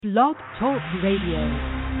Blog Talk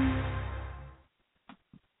Radio.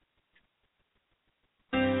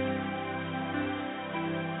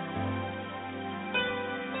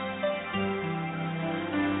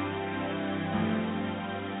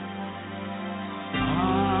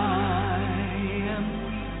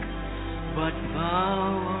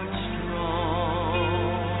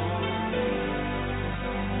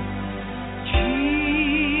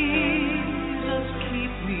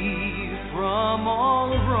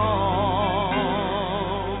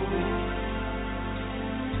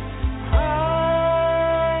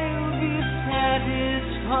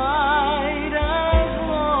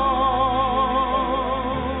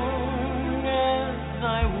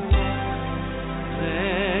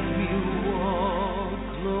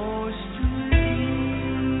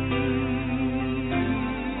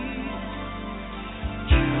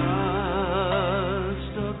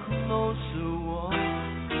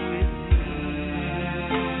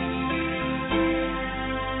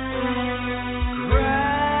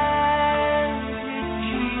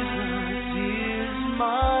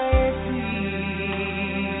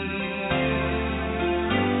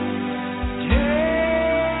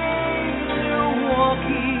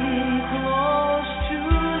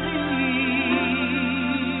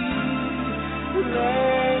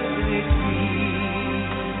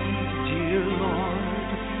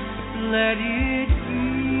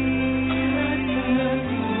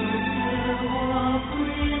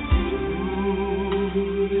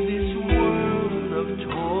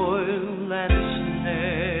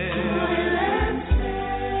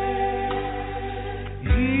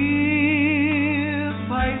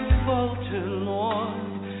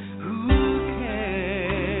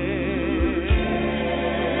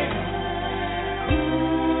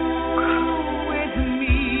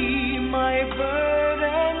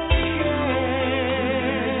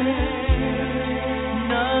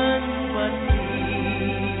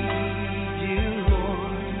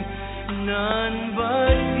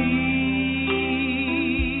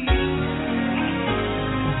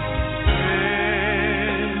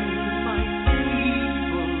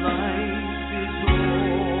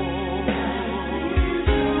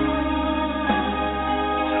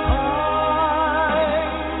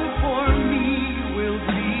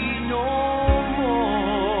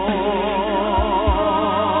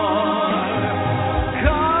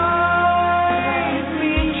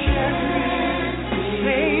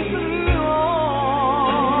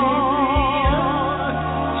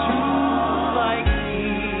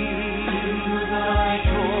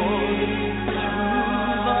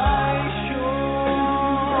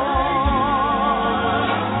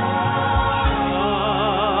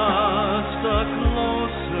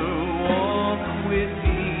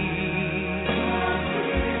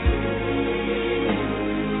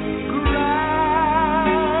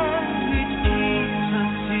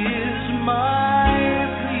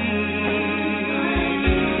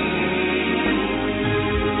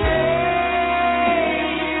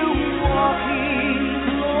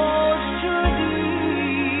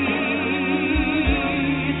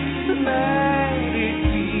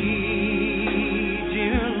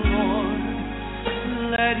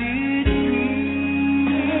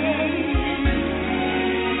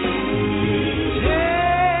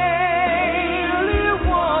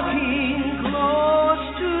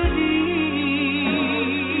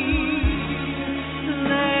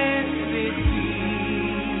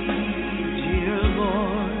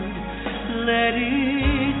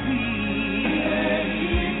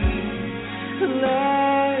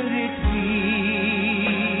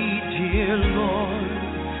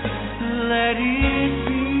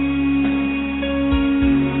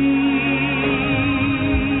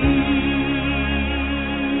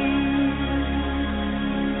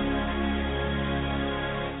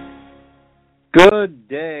 Good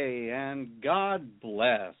day and God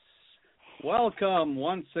bless. Welcome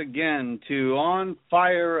once again to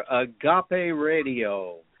Onfire Agape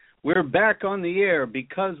Radio. We're back on the air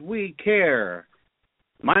because we care.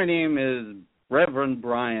 My name is Reverend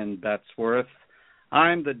Brian Betsworth.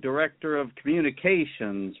 I'm the Director of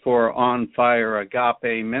Communications for Onfire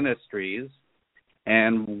Agape Ministries.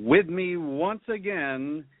 And with me once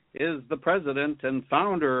again is the President and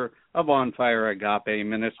Founder of Onfire Agape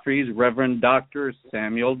Ministries, Reverend Dr.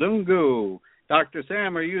 Samuel Ndungu. Dr.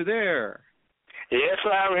 Sam, are you there? Yes,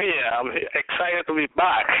 I'm here. I'm excited to be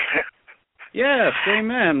back. Yes,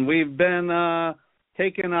 amen. We've been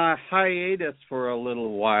taking a hiatus for a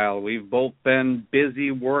little while. We've both been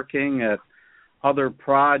busy working at other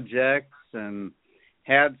projects and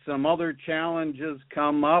had some other challenges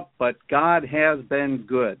come up, but God has been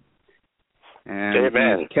good. And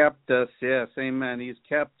Amen. He's kept us, yes, amen. He's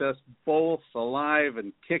kept us both alive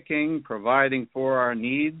and kicking, providing for our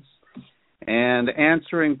needs, and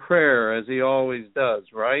answering prayer as He always does,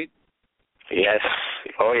 right? Yes.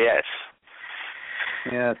 Oh, yes.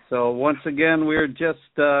 Yeah, so once again, we're just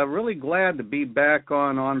really glad to be back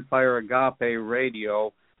on Onfire Agape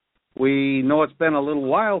Radio. We know it's been a little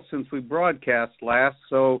while since we broadcast last,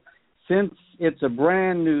 so since it's a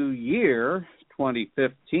brand new year,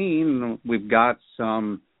 2015, we've got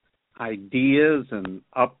some ideas and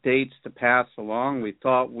updates to pass along. We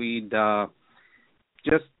thought we'd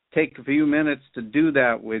just take a few minutes to do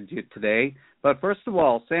that with you today. But first of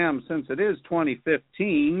all, Sam, since it is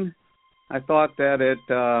 2015, I thought that it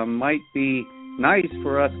might be nice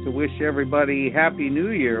for us to wish everybody Happy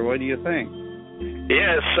New Year. What do you think?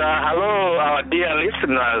 Yes. Hello, our dear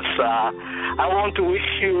listeners. I want to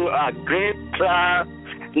wish you a great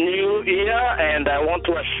New Year, and I want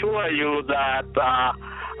to assure you that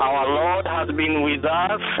our Lord has been with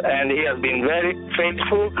us, and He has been very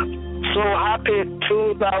faithful. So happy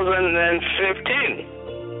 2015.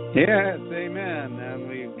 Yes, amen. And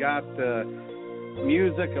we've got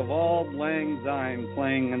music of Auld Lang Syne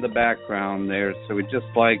playing in the background there, so we'd just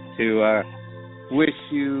like to wish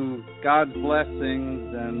you God's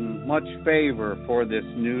blessings and much favor for this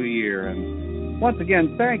new year. And once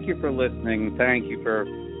again, thank you for listening. Thank you for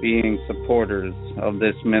being supporters of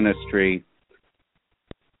this ministry.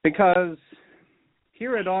 Because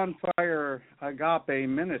here at Onfire Agape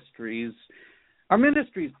Ministries, our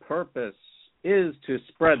ministry's purpose is to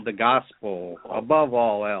spread the gospel above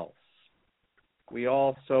all else. We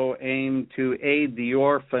also aim to aid the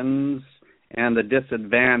orphans and the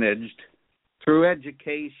disadvantaged through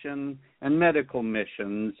education and medical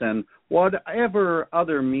missions and whatever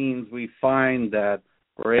other means we find that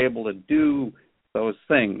we're able to do those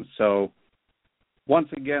things. So once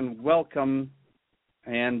again, welcome,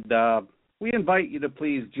 and we invite you to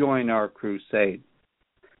please join our crusade.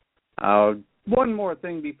 One more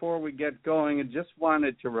thing before we get going, I just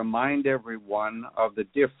wanted to remind everyone of the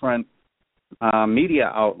different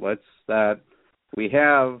media outlets that we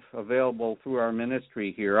have available through our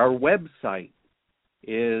ministry here. Our website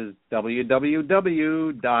is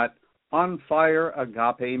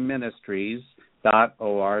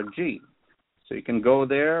www.onfireagapeministries.org. So you can go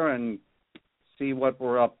there and see what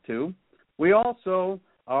we're up to. We also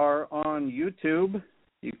are on YouTube.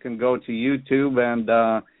 You can go to YouTube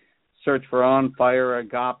and search for Onfire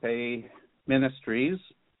Agape Ministries.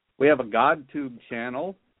 We have a GodTube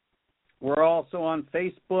channel. We're also on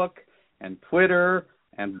Facebook and Twitter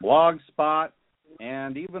and Blogspot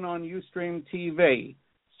and even on Ustream TV.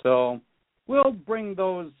 So we'll bring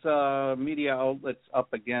those media outlets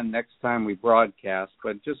up again next time we broadcast,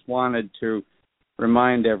 but just wanted to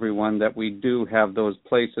remind everyone that we do have those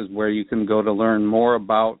places where you can go to learn more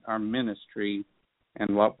about our ministry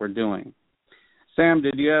and what we're doing. Sam,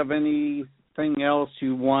 did you have anything else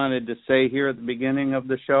you wanted to say here at the beginning of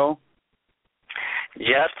the show?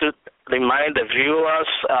 Just to remind the viewers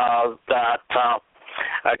that,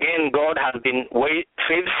 again, God has been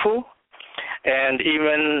faithful, and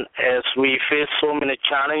even as we face so many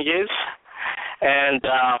challenges, and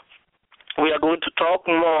we are going to talk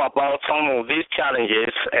more about some of these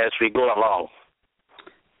challenges as we go along.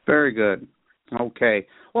 Very good. Okay.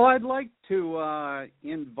 Well, I'd like to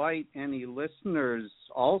invite any listeners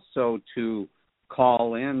also to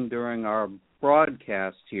call in during our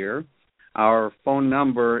broadcast here. Our phone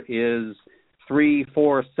number is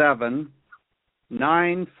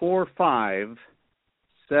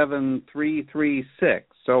 347-945-7336.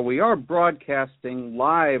 So we are broadcasting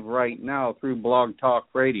live right now through Blog Talk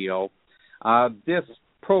Radio. This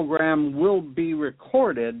program will be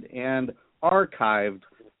recorded and archived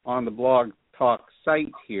on the Blog Talk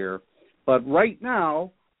site here. But right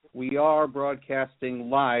now, we are broadcasting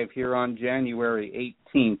live here on January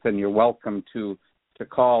 18th, and you're welcome to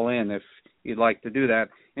call in if you'd like to do that.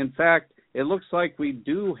 In fact, it looks like we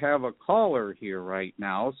do have a caller here right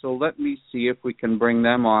now, so let me see if we can bring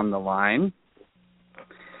them on the line.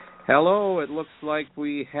 Hello, it looks like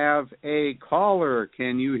we have a caller.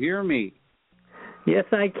 Can you hear me? Yes,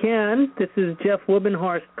 I can. This is Jeff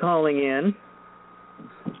Wubbenhorst calling in.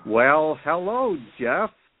 Well, hello, Jeff.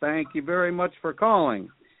 Thank you very much for calling.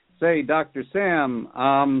 Say, Dr. Sam,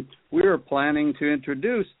 we're planning to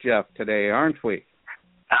introduce Jeff today, aren't we?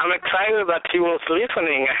 I'm excited that he was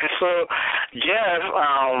listening. So, Jeff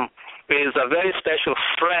is a very special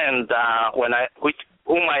friend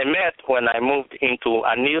whom I met when I moved into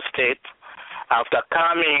a new state after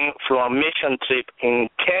coming from a mission trip in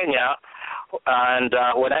Kenya. And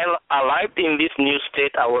when I arrived in this new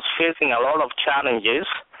state, I was facing a lot of challenges.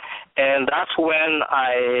 and that's when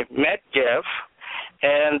I met Jeff,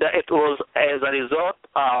 and it was as a result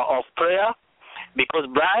of prayer, because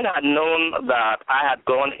Brian had known that I had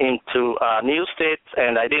gone into new states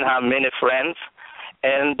and I didn't have many friends,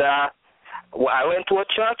 and I went to a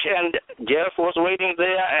church and Jeff was waiting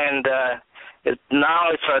there, and now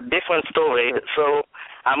it's a different story. So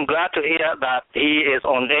I'm glad to hear that he is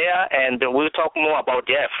on air, and we'll talk more about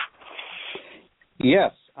Jeff.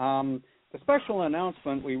 Yes. The special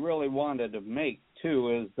announcement we really wanted to make,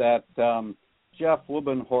 too, is that Jeff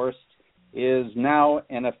Wubbenhorst is now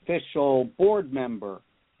an official board member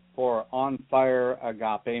for Onfire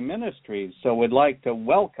Agape Ministries. So we'd like to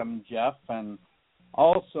welcome Jeff and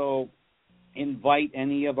also invite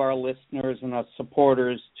any of our listeners and our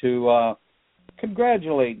supporters to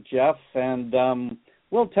congratulate Jeff, and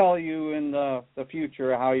we'll tell you in the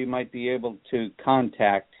future how you might be able to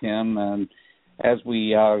contact him and as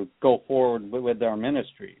we go forward with our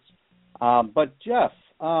ministries. But Jeff,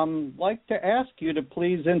 I'd like to ask you to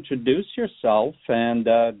please introduce yourself and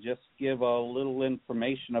just give a little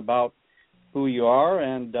information about who you are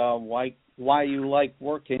and why you like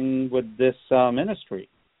working with this ministry.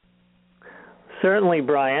 Certainly,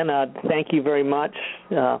 Brian. Thank you very much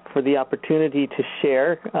for the opportunity to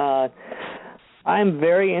share. I'm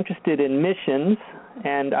very interested in missions,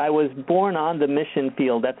 and I was born on the mission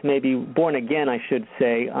field. That's maybe born again, I should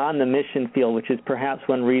say, on the mission field, which is perhaps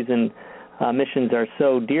one reason missions are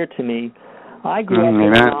so dear to me. I grew up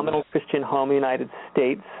in a nominal Christian home in the United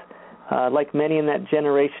States. Like many in that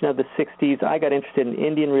generation of the 60s, I got interested in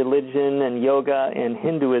Indian religion and yoga and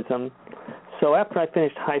Hinduism. So after I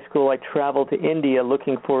finished high school, I traveled to India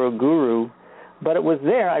looking for a guru. But it was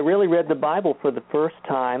there I really read the Bible for the first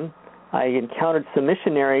time. I encountered some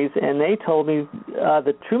missionaries, and they told me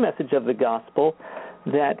the true message of the gospel,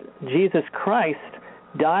 that Jesus Christ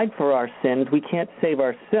died for our sins. We can't save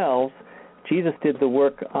ourselves. Jesus did the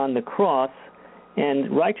work on the cross,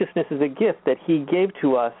 and righteousness is a gift that he gave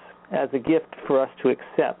to us as a gift for us to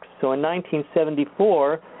accept. So in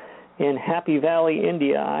 1974, in Happy Valley,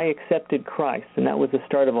 India, I accepted Christ, and that was the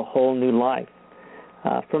start of a whole new life.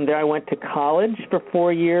 From there, I went to college for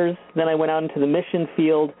 4 years. Then I went out into the mission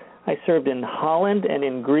field. I served in Holland and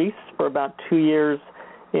in Greece for about 2 years.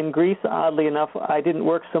 In Greece, oddly enough, I didn't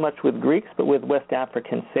work so much with Greeks, but with West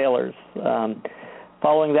African sailors.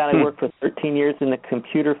 Following that, I worked for 13 years in the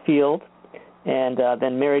computer field, and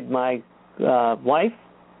then married my wife,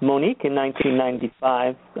 Monique, in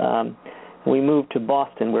 1995. We moved to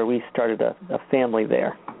Boston, where we started a family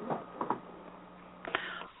there.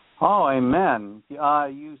 Oh, amen.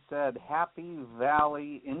 You said Happy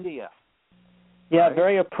Valley, India. Yeah, right?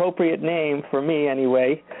 Very appropriate name for me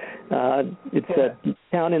anyway. It's a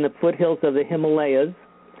town in the foothills of the Himalayas,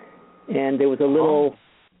 and there was a little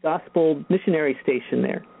gospel missionary station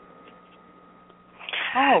there.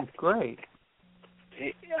 Oh, great.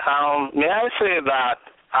 May I say that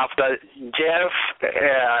after Jeff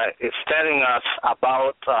is telling us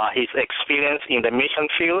about his experience in the mission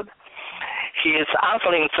field, he is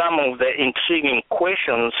answering some of the intriguing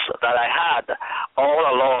questions that I had all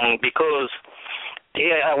along, because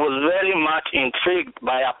I was very much intrigued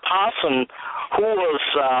by a person who was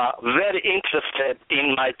very interested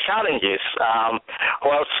in my challenges.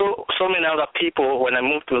 While so many other people, when I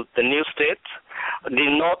moved to the new state,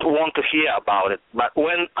 did not want to hear about it. But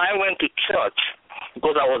when I went to church,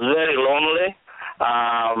 because I was very lonely,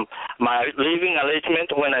 my living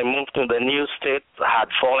arrangement when I moved to the new state had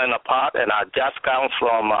fallen apart, and I just come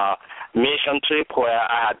from a mission trip where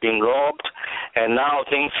I had been robbed, and now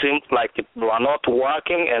things seemed like it were not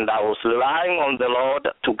working, and I was relying on the Lord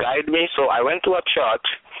to guide me. So I went to a church,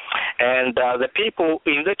 and the people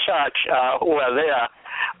in the church who were there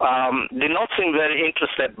did not seem very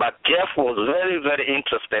interested, but Jeff was very, very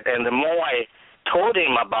interested, and the more I told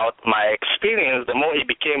him about my experience, the more he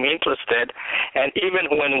became interested. And even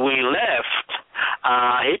when we left,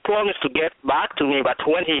 he promised to get back to me, but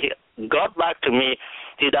when he got back to me,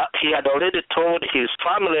 he had already told his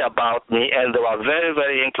family about me, and they were very,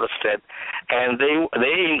 very interested. And they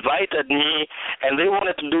invited me, and they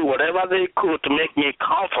wanted to do whatever they could to make me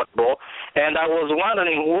comfortable. And I was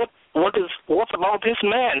wondering, what about this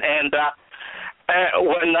man? And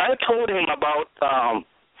when I told him about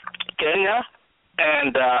Kenya,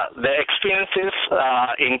 and the experiences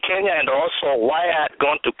in Kenya, and also why I had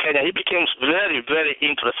gone to Kenya, he became very, very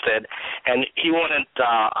interested, and he wanted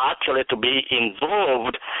actually to be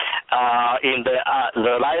involved in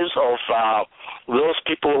the lives of those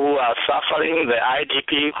people who are suffering, the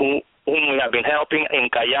IDP whom we have been helping in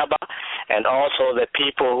Kayaba, and also the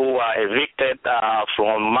people who are evicted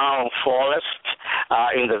from Mount Forest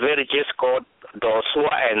in the villages called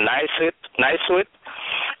Dosua and Naiswit,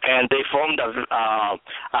 and they formed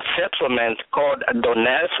a settlement called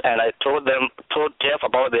Donetsk, and I told Jeff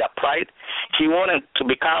about their plight. He wanted to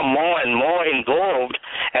become more and more involved,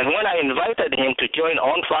 and when I invited him to join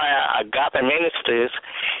Onfire Agape Ministries,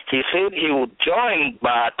 he said he would join,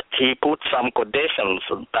 but he put some conditions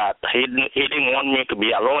that he didn't want me to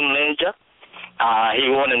be a lone ranger. He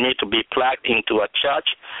wanted me to be plugged into a church,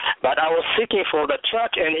 but I was seeking for the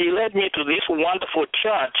church, and he led me to this wonderful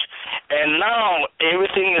church, and now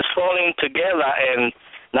everything is falling together, and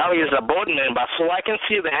now he's a board member, so I can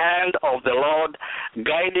see the hand of the Lord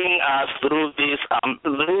guiding us through this,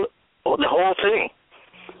 through the whole thing.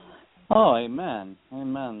 Oh, amen.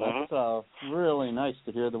 Amen. That's really nice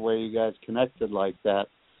to hear the way you guys connected like that.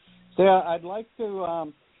 So I'd like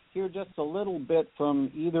to hear just a little bit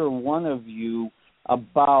from either one of you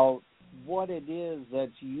about what it is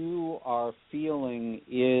that you are feeling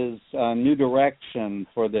is a new direction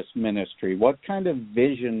for this ministry. What kind of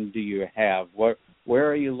vision do you have? Where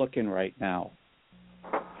are you looking right now?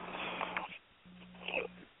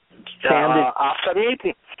 After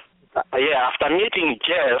meeting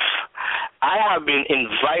Jeff, I have been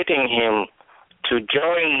inviting him to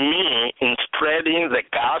join me in spreading the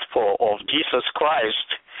gospel of Jesus Christ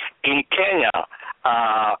in Kenya,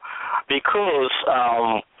 because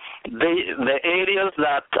the areas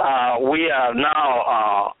that we are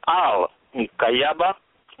now are in Kayaba,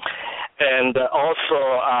 and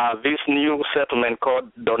also this new settlement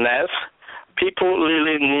called Donetsk, people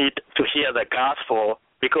really need to hear the gospel,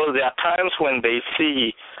 because there are times when they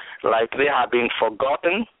see like they have been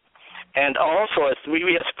forgotten. And also, as we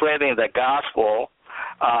are spreading the gospel,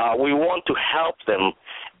 we want to help them.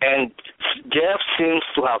 And Jeff seems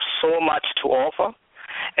to have so much to offer.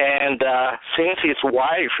 And since his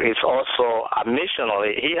wife is also a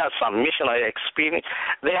missionary, he has some missionary experience.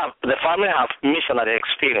 The family have missionary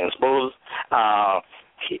experience, both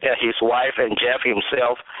his wife and Jeff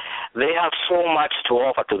himself. They have so much to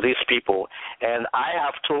offer to these people. And I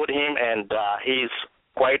have told him, and he's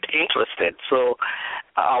quite interested. So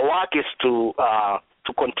our work is to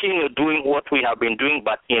continue doing what we have been doing,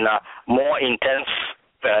 but in a more intense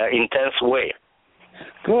way.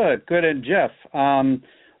 Good. And Jeff,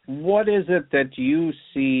 what is it that you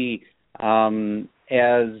see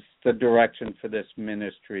as the direction for this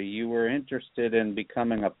ministry? You were interested in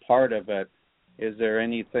becoming a part of it. Is there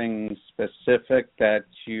anything specific that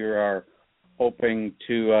you are hoping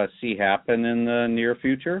to see happen in the near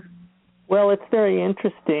future? Well, it's very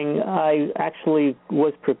interesting. I actually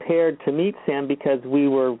was prepared to meet Sam because we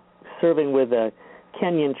were serving with a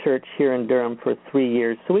Kenyan church here in Durham for 3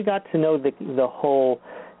 years. So we got to know the whole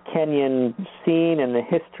Kenyan scene and the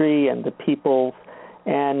history and the peoples.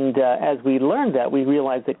 And as we learned that, we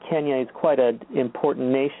realized that Kenya is quite an important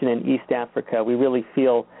nation in East Africa. We really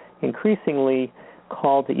feel increasingly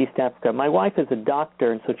called to East Africa. My wife is a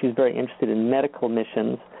doctor, and so she's very interested in medical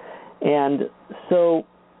missions. And so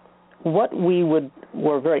what we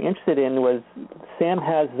were very interested in was Sam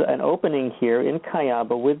has an opening here in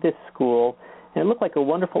Kayaba with this school, and it looked like a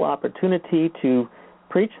wonderful opportunity to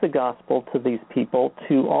preach the gospel to these people,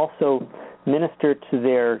 to also minister to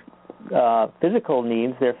their physical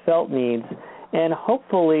needs, their felt needs, and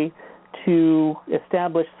hopefully to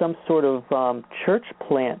establish some sort of church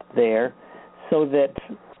plant there so that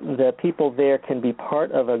the people there can be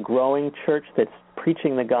part of a growing church that's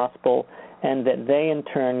preaching the gospel, and that they in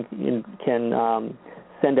turn can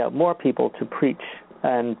send out more people to preach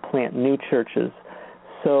and plant new churches.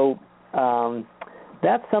 So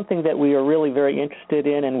that's something that we are really very interested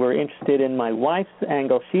in, and we're interested in my wife's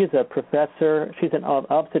angle. She's a professor. She's an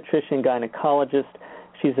obstetrician gynecologist.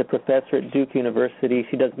 She's a professor at Duke University.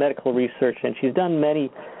 She does medical research, and she's done many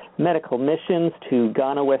medical missions to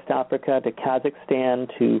Ghana, West Africa, to Kazakhstan,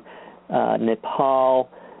 to Nepal,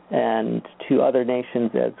 and to other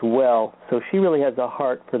nations as well. So she really has a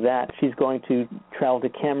heart for that. She's going to travel to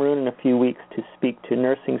Cameroon in a few weeks to speak to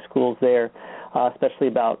nursing schools there, especially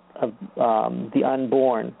about the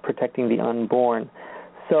unborn, protecting the unborn.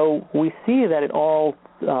 So we see that it all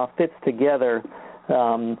fits together,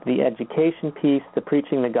 the education piece, the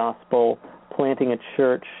preaching the gospel, planting a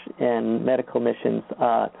church, and medical missions.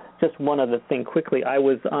 Just one other thing quickly. I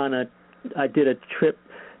did a trip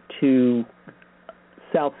to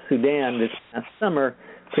South Sudan this past summer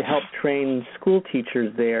to help train school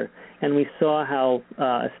teachers there, and we saw how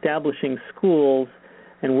establishing schools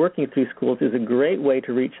and working through schools is a great way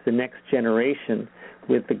to reach the next generation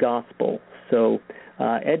with the gospel. So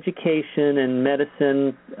education and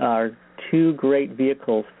medicine are two great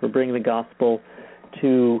vehicles for bringing the gospel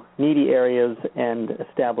to needy areas and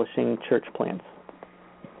establishing church plants.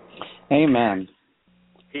 Amen.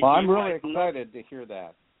 Well, I'm really excited to hear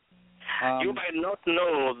that. You might not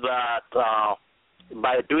know that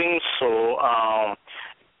by doing so,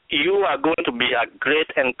 you are going to be a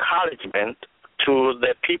great encouragement to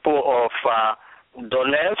the people of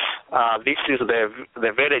Donetsk. This is the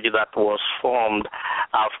village that was formed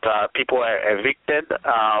after people were evicted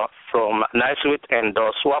from Naiswit and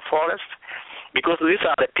Doswa forest, because these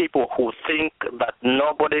are the people who think that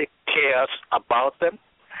nobody cares about them.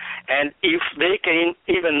 And if they can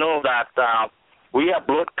even know that we are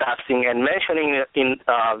broadcasting and mentioning in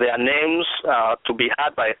their names to be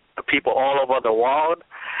heard by people all over the world,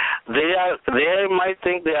 they might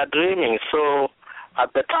think they are dreaming. So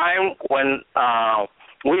at the time when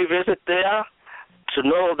we visit there, to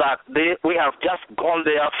know that we have just gone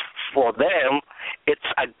there for them, it's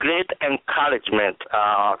a great encouragement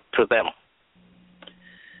to them.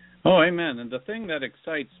 Oh, amen. And the thing that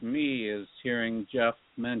excites me is hearing Jeff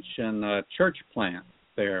mention a church plant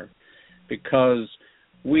there, because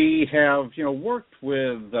we have, worked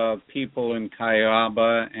with people in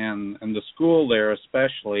Kayaba and the school there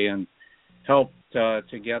especially, and helped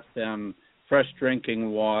to get them fresh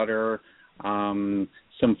drinking water, some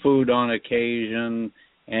food on occasion,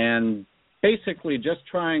 and basically just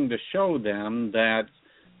trying to show them that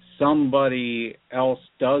somebody else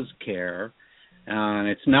does care. And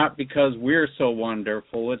it's not because we're so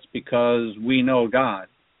wonderful, it's because we know God,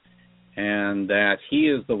 and that He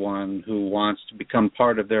is the one who wants to become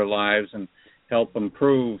part of their lives and help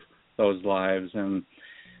improve those lives. And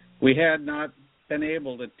we had not been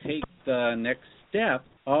able to take the next step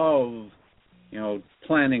of,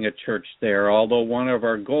 planning a church there, although one of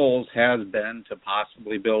our goals has been to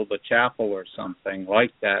possibly build a chapel or something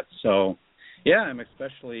like that. So, yeah, I'm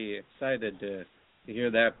especially excited to hear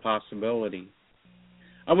that possibility.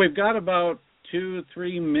 We've got about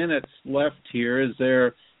 2-3 minutes left here. Is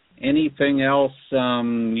there anything else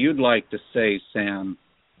you'd like to say, Sam?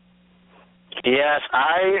 Yes,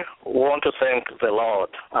 I want to thank the Lord,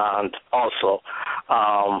 and also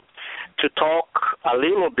to talk a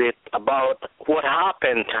little bit about what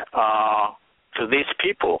happened to these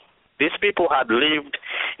people. These people had lived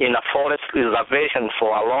in a forest reservation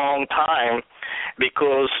for a long time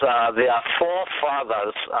because their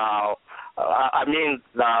forefathers,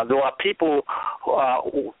 there were people,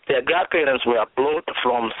 their grandparents were brought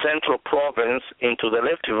from Central Province into the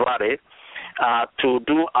Rift Valley to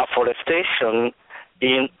do afforestation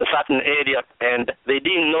in a certain area, and they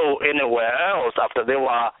didn't know anywhere else after they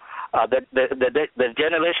were the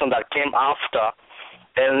generation that came after,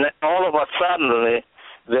 and all of a sudden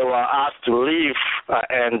they were asked to leave,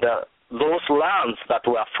 and those lands that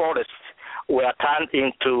were forests were turned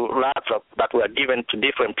into lands that were given to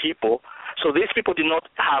different people. So these people did not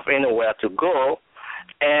have anywhere to go,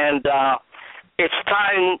 and it's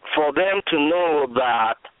time for them to know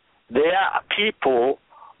that there are people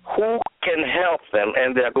who can help them,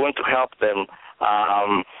 and they are going to help them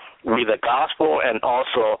with the gospel and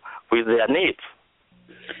also with their needs.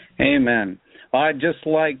 Amen. Well, I'd just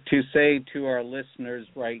like to say to our listeners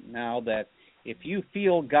right now that if you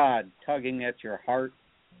feel God tugging at your heart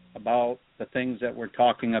about the things that we're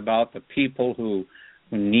talking about, the people who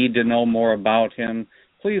need to know more about Him,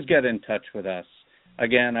 please get in touch with us.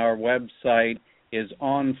 Again, our website is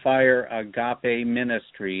Onfire Agape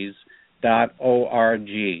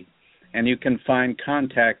Ministries.org, and you can find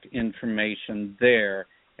contact information there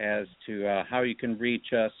as to how you can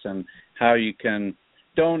reach us and how you can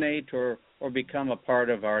donate or become a part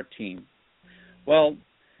of our team. Well,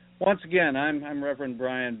 once again, I'm Reverend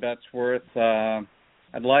Brian Betsworth.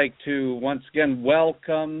 I'd like to once again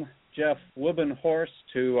welcome Jeff Wubbenhorst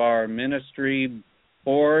to our ministry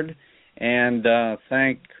board, and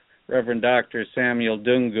thank Reverend Dr. Samuel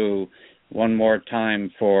Ndungu one more time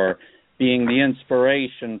for being the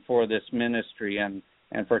inspiration for this ministry and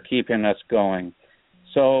for keeping us going.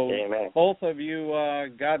 So, amen. Both of you,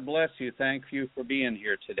 God bless you. Thank you for being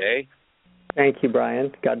here today. Thank you,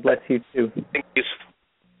 Brian. God bless you, too. Thank you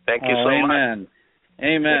so amen. much.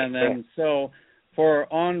 Amen. And so, for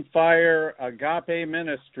Onfire Agape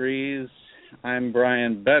Ministries, I'm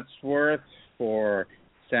Brian Betsworth. For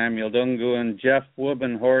Samuel Ndungu and Jeff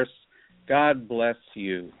Wubbenhorst, God bless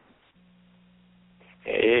you.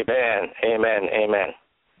 Amen. Amen. Amen.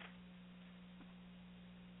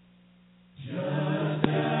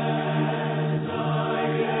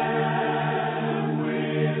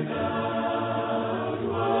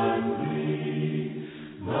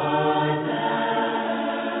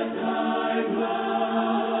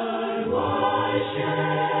 Share